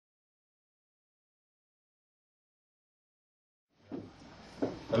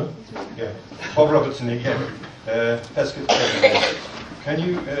Hello? Yeah. Bob Robertson again. Escott, can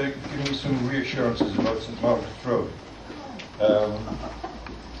you give me some reassurances about St Margaret's Road?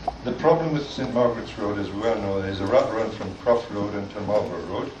 The problem with St Margaret's Road, as we well know, there's a rat run from Croft Road into Marlborough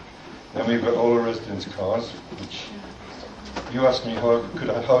Road. Then we've got all the residents' cars, which you asked me how could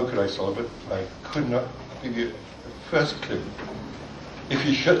I solve it. I could not give you a first clue. If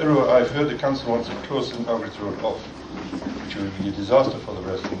you shut the road, I've heard the council wants to close St Margaret's Road off, which would be a disaster for the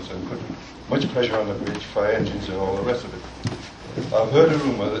residents and put much pressure on the bridge, fire engines and all the rest of it. I've heard a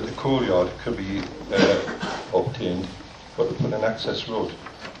rumour that the coal yard could be obtained, but to put an access road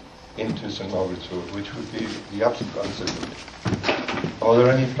into St Margaret's Road, which would be the absolute answer to it. Are there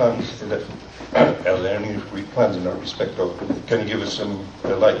any plans in that, plans in that respect, or can you give us some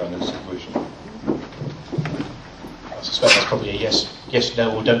light on this situation? I suspect that's probably a yes,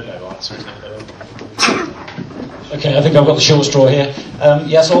 no, or don't know answer, isn't it? Okay, I think I've got the short straw here.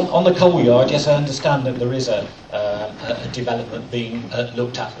 Yes, on the coal yard, yes, I understand that there is a development being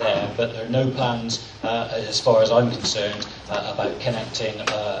looked at there, but there are no plans, as far as I'm concerned, about connecting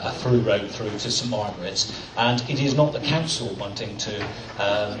a through road through to St Margaret's. And it is not the council wanting to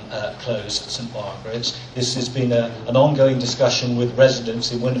close St Margaret's. This has been an ongoing discussion with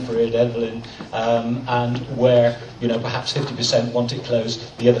residents in Winifred, Evelyn, and where perhaps 50% want it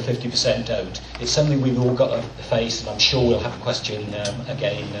closed, the other 50% don't. It's something we've all got to face, and I'm sure we'll have a question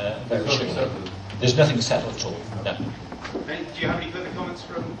again very shortly. There's nothing settled at all. No. Okay. Do you have any further comments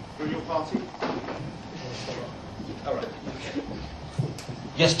from your party? All right. Okay.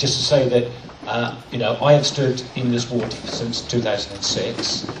 Yes, just to say that I have stood in this ward since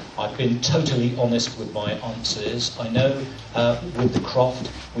 2006. I've been totally honest with my answers. I know with the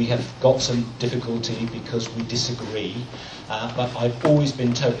Croft we have got some difficulty because we disagree, but I've always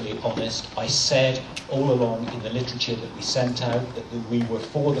been totally honest. I said all along in the literature that we sent out that we were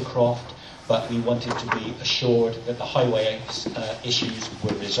for the Croft, but we wanted to be assured that the highway issues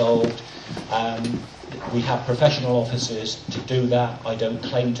were resolved. We have professional officers to do that. I don't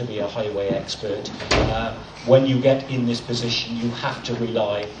claim to be a highway expert. When you get in this position, you have to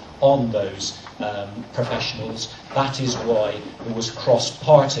rely on those professionals. That is why there was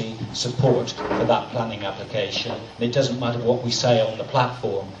cross-party support for that planning application. And it doesn't matter what we say on the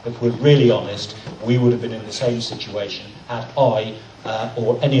platform. If we're really honest, we would have been in the same situation had I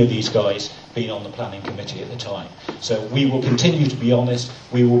or any of these guys been on the planning committee at the time. So we will continue to be honest.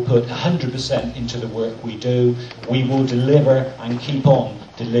 We will put 100% into the work we do. We will deliver and keep on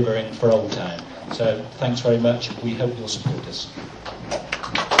delivering for Old Town. So thanks very much. We hope you'll support us.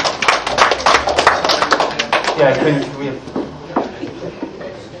 Yeah, can we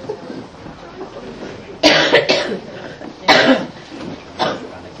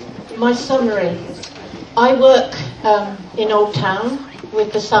My summary. I work in Old Town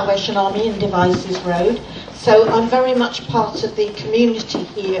with the Salvation Army in Devizes Road, so I'm very much part of the community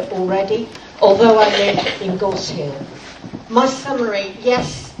here already, although I live in Gorse Hill. My summary,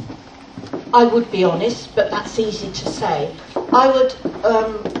 yes, I would be honest, but that's easy to say. I would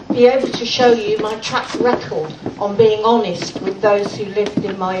be able to show you my track record on being honest with those who lived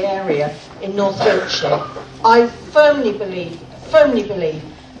in my area in North Wiltshire. I firmly believe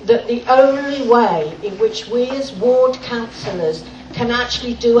that the only way in which we as ward councillors can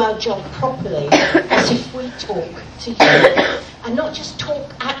actually do our job properly is if we talk to you. And not just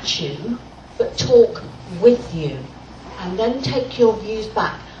talk at you, but talk with you. And then take your views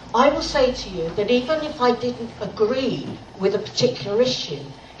back. I will say to you that even if I didn't agree with a particular issue,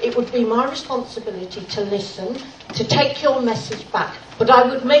 it would be my responsibility to listen, to take your message back. But I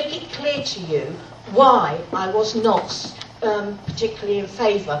would make it clear to you why I was not particularly in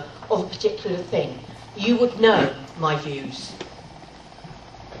favour of a particular thing. You would know my views.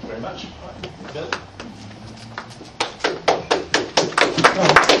 Thank you very much. Bill?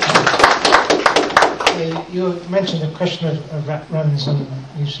 You mentioned the question of rat runs and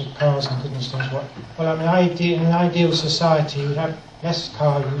use of cars and goodness knows what. Well, I mean, in an ideal society, you'd have less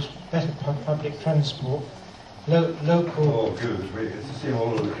car use, better public transport, local... Oh, good. It's the same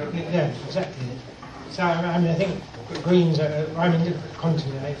all over the country. Yeah, exactly. So, I mean, I think Greens, I'm in different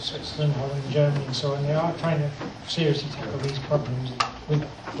continents, like Switzerland, Holland, Germany and so on, they are trying to seriously tackle these problems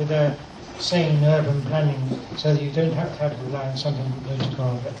with a sane urban planning so that you don't have to rely on something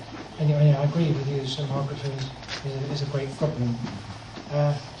political. But anyway, I agree with you, St Margaret's is a great problem.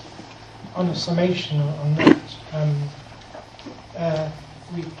 On a summation on that,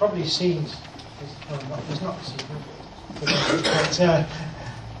 we've probably seen, there's not a secret, but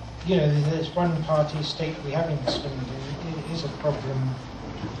there's one party state we have in Swindon. It is a problem,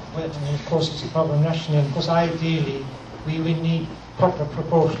 and of course it's a problem nationally, and of course ideally we would need proper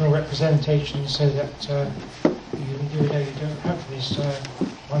proportional representation so that you don't have this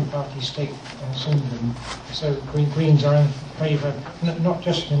one-party state syndrome. So Greens are in favour, not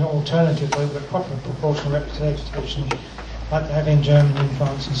just an alternative vote, but proper proportional representation, like they have in Germany and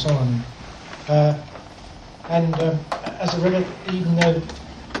France and so on. As a even though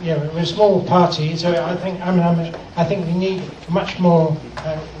we're a small party, so I think we need much more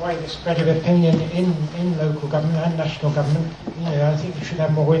widespread of opinion in local government and national government. I think we should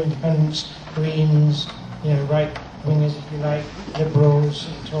have more independents, Greens, right wingers, if you like, Liberals,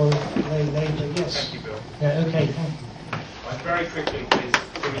 Tory, Labour. Yes. Thank you, Bill. Yeah. Okay. Thank you. Right, very quickly, please.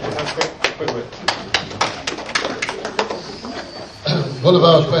 Can we just have a quick word? One of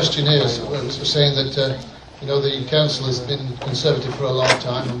our questionnaires was saying that the council has been Conservative for a long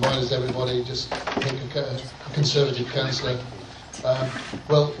time, and why does everybody just pick a Conservative councillor?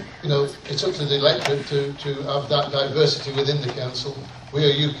 Well, it's up to the electorate to have that diversity within the council. We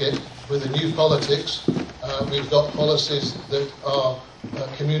are UKIP with the new politics. We've got policies that are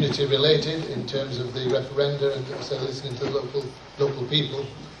community related in terms of the referenda and listening to the local people.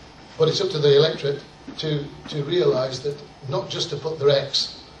 But it's up to the electorate to realise that not just to put their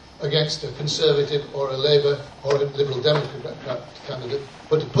X against a Conservative or a Labour or a Liberal Democrat candidate,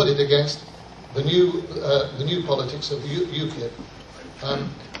 but to put it against the new politics of UKIP.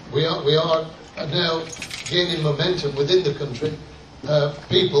 We are now gaining momentum within the country.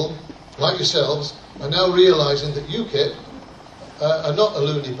 People like yourselves are now realising that UKIP are not a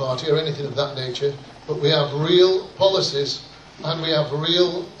loony party or anything of that nature, but we have real policies and we have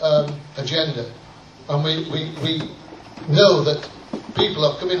real agenda, and we know that people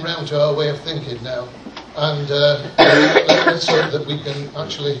are coming round to our way of thinking now, and let's hope that we can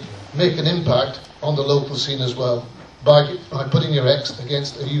actually make an impact on the local scene as well by putting your X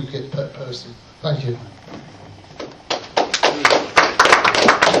against a UKIP person. Thank you.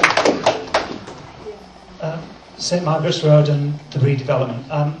 St Margaret's Road and the redevelopment.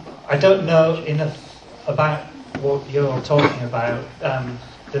 I don't know enough about what you're talking about,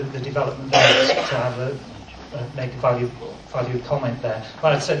 the development there, to have make a valued comment there.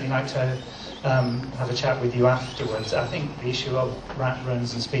 But I'd certainly like to have a chat with you afterwards. I think the issue of rat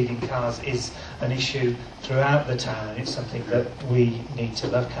runs and speeding cars is an issue throughout the town, and it's something that we need to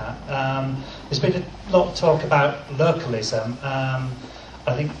look at. There's been a lot of talk about localism.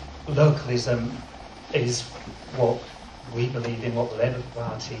 I think localism is what we believe in, what the Labour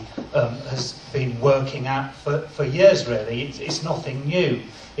Party has been working at for years, really. It's nothing new.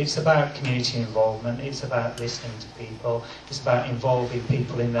 It's about community involvement, it's about listening to people, it's about involving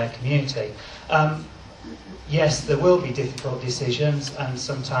people in their community. Yes, there will be difficult decisions, and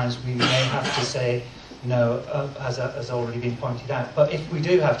sometimes we may have to say no, as already been pointed out. But if we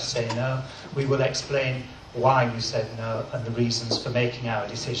do have to say no, we will explain why we said no and the reasons for making our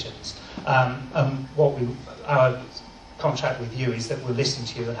decisions. Our contract with you is that we'll listen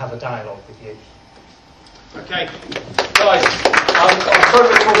to you and have a dialogue with you. Okay, guys, I'm trying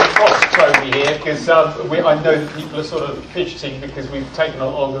to call the costs over here because I know that people are sort of fidgeting because we've taken a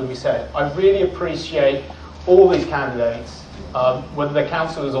lot longer than we said. I really appreciate all these candidates, whether they're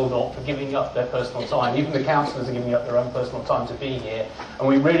councillors or not, for giving up their personal time. Even the councillors are giving up their own personal time to be here, and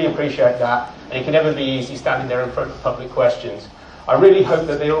we really appreciate that. And it can never be easy standing there in front of public questions. I really hope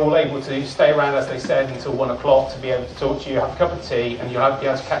that they're all able to stay around, as they said, until 1 o'clock to be able to talk to you, have a cup of tea, and you'll be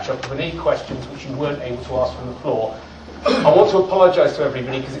able to catch up with any questions which you weren't able to ask from the floor. I want to apologise to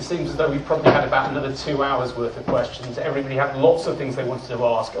everybody because it seems as though we've probably had about another 2 hours worth of questions. Everybody had lots of things they wanted to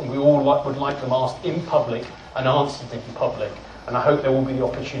ask, and we all would like them asked in public and answered in public. And I hope there will be the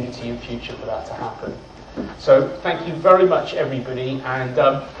opportunity in future for that to happen. So thank you very much, everybody, and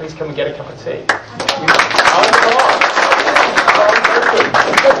please come and get a cup of tea.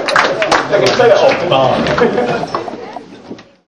 They can say that off the bar.